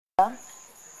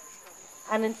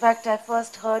And in fact, I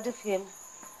first heard of him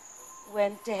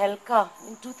when Tehelka,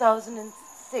 in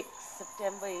 2006,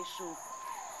 September issue,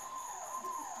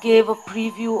 gave a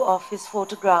preview of his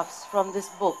photographs from this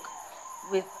book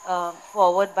with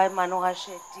forward by Manohar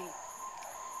Shetty.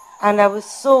 And I was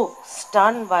so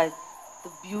stunned by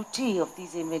the beauty of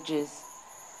these images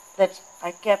that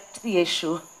I kept the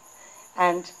issue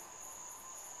and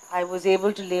I was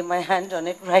able to lay my hand on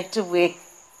it right away.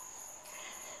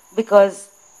 Because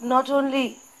not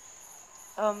only,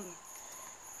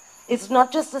 it's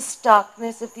not just the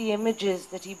starkness of the images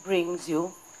that he brings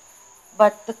you,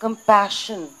 but the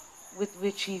compassion with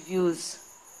which he views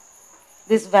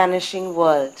this vanishing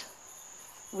world,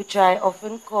 which I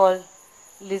often call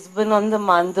Lisbon on the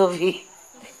Mandovi.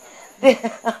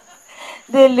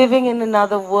 They're living in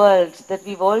another world that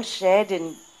we've all shared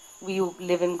in, we who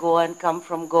live in Goa and come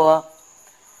from Goa,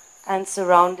 and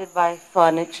surrounded by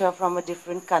furniture from a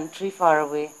different country far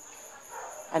away,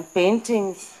 and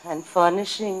paintings and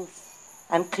furnishings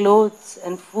and clothes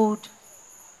and food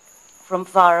from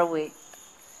far away.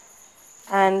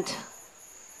 And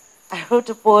I wrote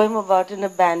a poem about an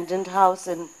abandoned house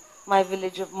in my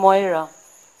village of Moira.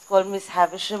 It's called Miss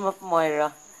Havisham of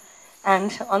Moira.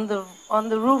 And on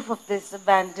the roof of this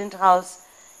abandoned house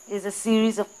is a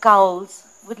series of cowls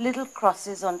with little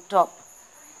crosses on top.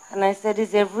 And I said,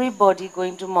 is everybody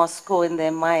going to Moscow in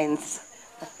their minds?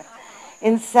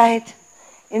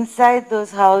 inside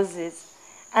those houses.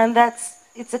 And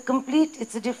it's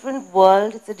a different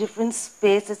world, it's a different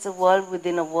space, it's a world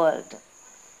within a world.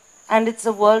 And it's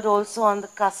a world also on the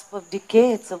cusp of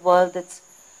decay. It's a world that's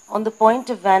on the point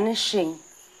of vanishing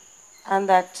and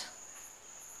that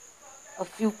a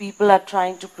few people are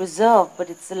trying to preserve, but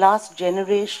it's the last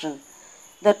generation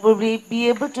that will be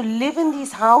able to live in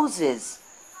these houses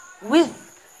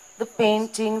with the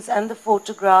paintings and the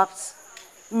photographs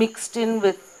mixed in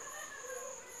with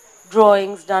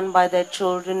drawings done by their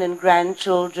children and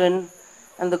grandchildren,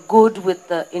 and the good with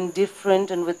the indifferent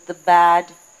and with the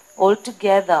bad all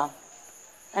together.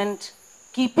 And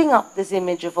keeping up this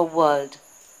image of a world.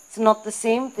 It's not the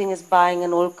same thing as buying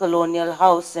an old colonial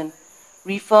house and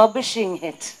refurbishing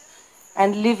it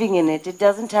and living in it. It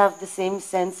doesn't have the same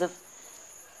sense of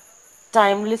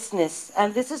timelessness.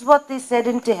 And this is what they said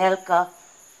in Tehelka.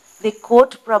 They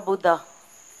quote Prabuddha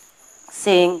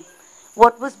saying,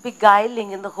 what was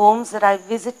beguiling in the homes that I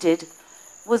visited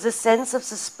was a sense of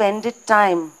suspended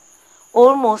time,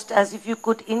 almost as if you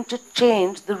could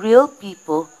interchange the real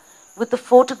people with the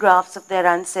photographs of their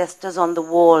ancestors on the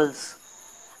walls,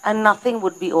 and nothing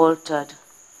would be altered.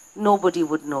 Nobody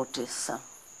would notice.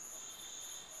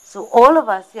 So all of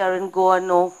us here in Goa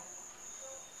know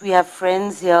we have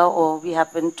friends here or we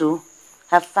happen to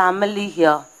have family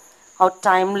here, how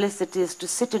timeless it is to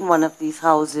sit in one of these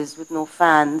houses with no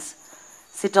fans,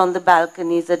 sit on the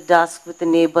balconies at dusk with the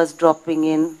neighbors dropping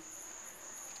in,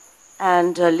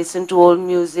 and listen to old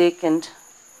music and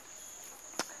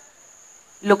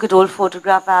look at old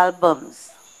photograph albums.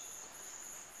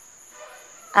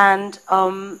 And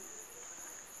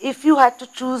if you had to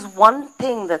choose one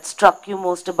thing that struck you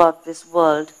most about this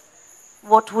world,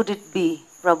 what would it be,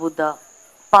 Prabuddha,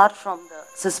 apart from the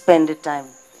suspended time?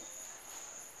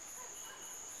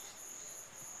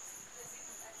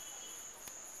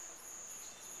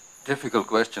 Difficult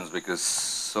questions because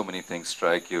so many things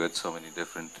strike you at so many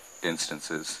different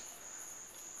instances.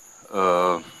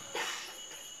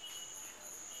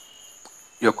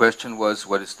 Your question was,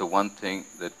 what is the one thing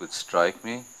that would strike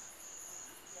me?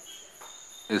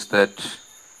 Is that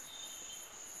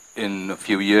in a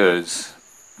few years,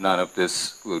 none of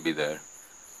this will be there.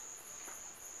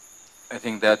 I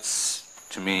think that's,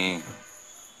 to me,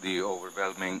 the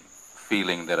overwhelming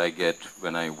feeling that I get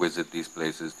when I visit these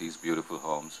places, these beautiful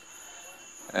homes.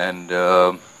 And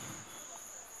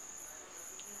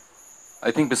I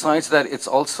think besides that, it's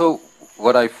also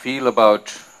what I feel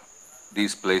about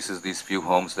these places, these few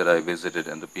homes that I visited,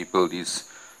 and the people, these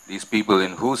people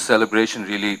in whose celebration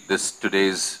really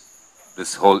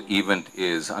this whole event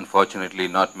is. Unfortunately,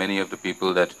 not many of the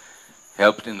people that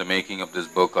helped in the making of this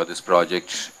book or this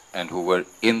project, and who were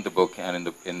in the book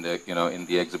and in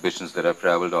the exhibitions that I've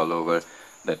traveled all over,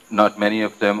 that not many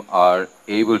of them are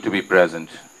able to be present,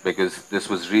 because this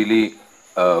was really,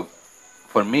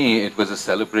 for me, it was a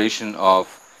celebration of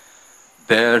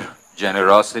their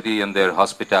generosity and their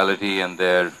hospitality and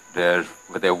their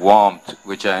warmth,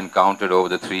 which I encountered over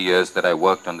the 3 years that I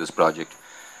worked on this project.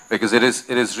 Because it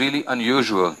is really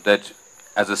unusual that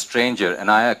as a stranger, and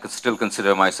I still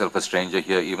consider myself a stranger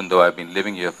here, even though I've been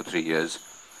living here for 3 years,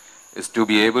 is to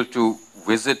be able to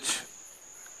visit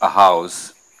a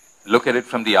house, look at it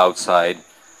from the outside,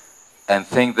 and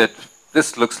think that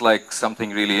this looks like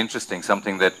something really interesting,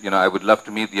 something that, I would love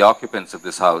to meet the occupants of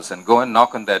this house and go and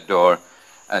knock on that door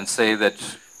and say that,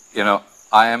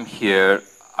 I am here.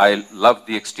 I love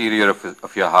the exterior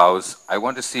of your house. I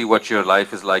want to see what your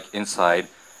life is like inside.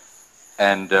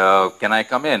 And can I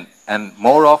come in? And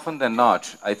more often than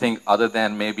not, I think other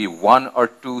than maybe one or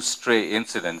two stray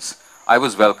incidents, I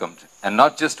was welcomed. And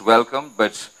not just welcomed,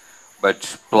 but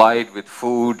plied with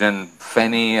food and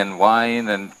fenny and wine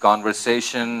and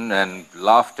conversation and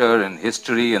laughter and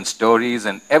history and stories,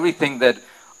 and everything that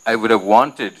I would have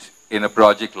wanted in a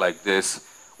project like this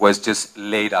was just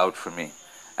laid out for me.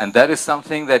 And that is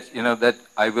something that, that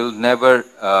I will never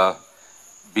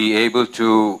be able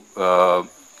to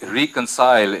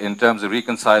reconcile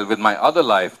with my other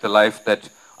life, the life that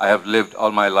I have lived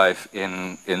all my life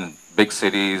in big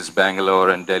cities, Bangalore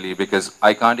and Delhi, because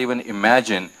I can't even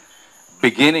imagine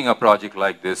beginning a project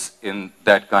like this in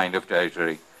that kind of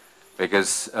territory.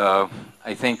 Because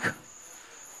I think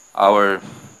our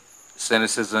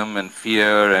cynicism and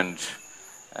fear and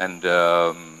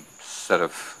sort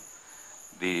of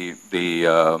the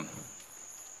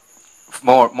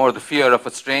more the fear of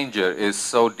a stranger is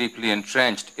so deeply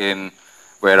entrenched in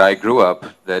where I grew up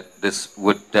that this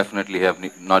would definitely have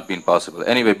not been possible.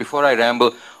 Anyway, before I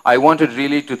ramble, I wanted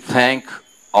really to thank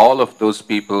all of those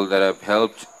people that have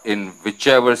helped in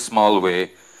whichever small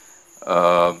way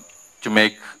to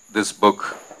make this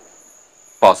book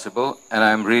possible. And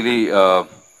I'm really,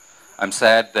 I'm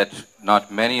sad that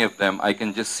not many of them, I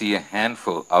can just see a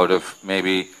handful out of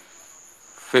maybe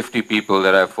 50 people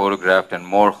that I've photographed and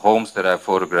more homes that I've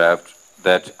photographed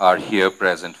that are here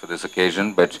present for this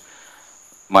occasion, but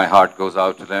my heart goes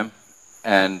out to them.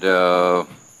 And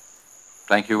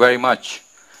thank you very much.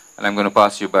 And I'm going to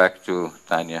pass you back to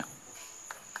Tanya.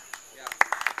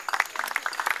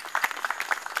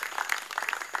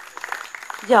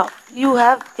 Yeah, you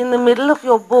have, in the middle of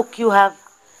your book, you have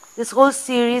this whole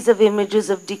series of images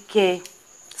of decay,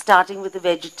 starting with the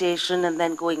vegetation and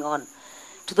then going on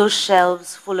to those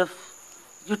shelves full of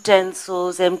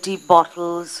utensils, empty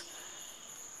bottles,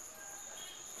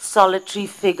 solitary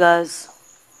figures,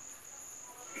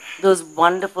 those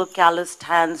wonderful calloused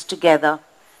hands together.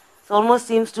 It almost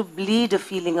seems to bleed a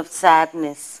feeling of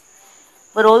sadness.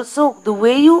 But also the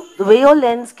way your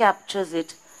lens captures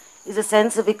it is a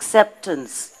sense of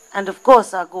acceptance. And of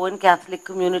course, our Goan Catholic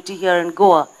community here in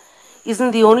Goa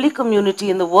isn't the only community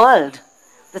in the world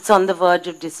that's on the verge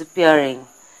of disappearing.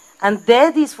 And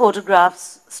there these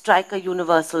photographs strike a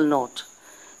universal note.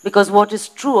 Because what is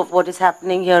true of what is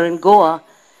happening here in Goa,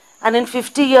 and in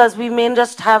 50 years we may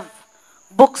just have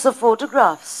books of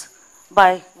photographs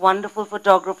by wonderful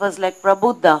photographers like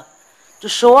Prabuddha to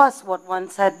show us what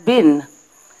once had been.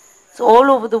 So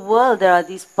all over the world there are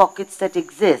these pockets that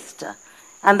exist.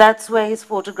 And that's where his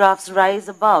photographs rise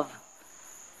above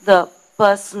the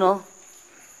personal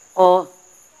or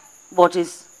what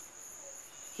is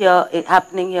here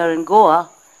happening here in Goa,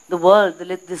 the world,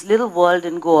 this little world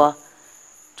in Goa,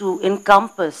 to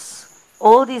encompass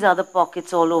all these other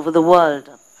pockets all over the world.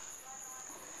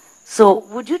 So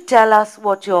would you tell us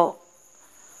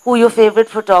who your favorite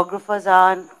photographers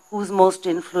are and who's most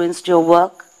influenced your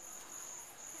work?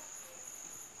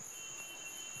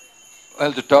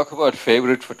 Well, to talk about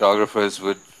favorite photographers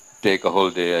would take a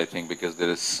whole day, I think, because there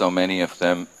is so many of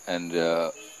them,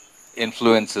 and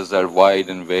influences are wide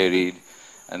and varied,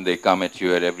 and they come at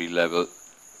you at every level.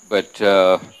 But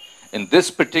in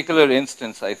this particular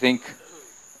instance, I think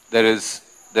there is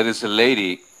a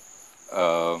lady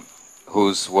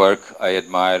whose work I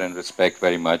admire and respect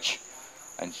very much,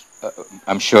 and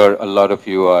I'm sure a lot of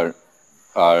you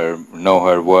know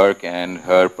her work and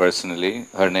her personally.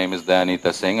 Her name is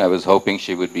Danita Singh. I was hoping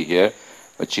she would be here,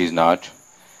 but she's not.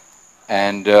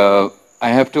 And I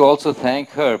have to also thank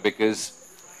her because,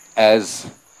 as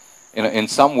in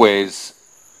some ways,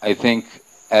 I think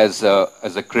as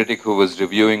a critic who was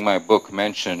reviewing my book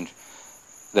mentioned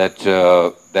that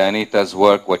Danita's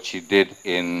work, what she did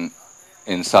in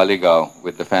Saligao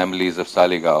with the families of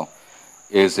Saligao,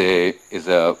 is a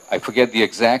I forget the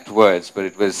exact words, but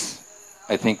it was,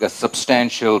 I think, a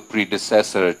substantial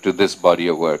predecessor to this body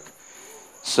of work.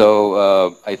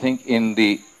 So I think in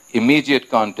the immediate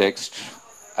context,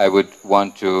 I would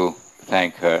want to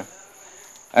thank her.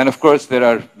 And of course, there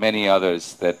are many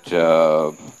others that,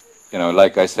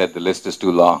 like I said, the list is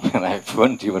too long, and I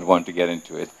wouldn't even want to get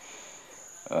into it.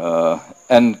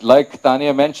 And like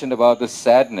Tanya mentioned about the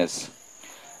sadness,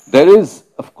 there is,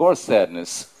 of course,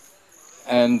 sadness.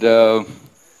 And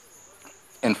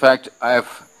in fact, I've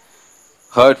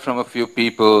heard from a few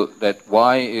people that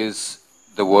why is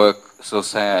the work so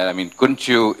sad? I mean, couldn't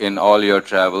you, in all your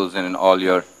travels and in all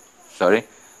your Sorry?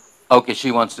 Okay, she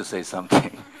wants to say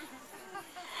something.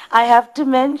 I have to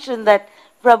mention that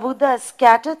Prabuddha is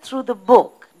scattered through the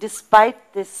book,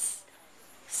 despite this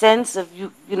sense of,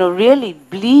 really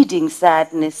bleeding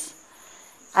sadness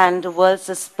and a world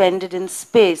suspended in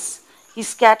space. He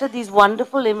scattered these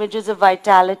wonderful images of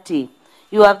vitality.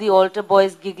 You have the altar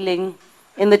boys giggling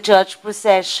in the church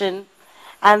procession,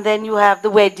 and then you have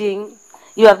the wedding.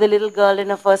 You have the little girl in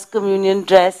her first communion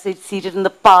dress seated in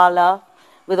the parlor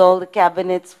with all the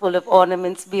cabinets full of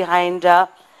ornaments behind her.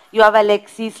 You have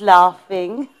Alexis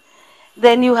laughing.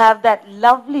 Then you have that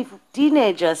lovely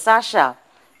teenager, Sasha,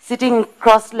 sitting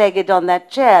cross-legged on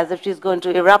that chair as if she's going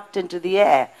to erupt into the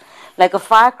air, like a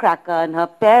firecracker, and her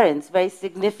parents, very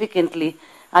significantly,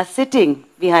 are sitting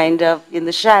behind her in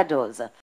the shadows.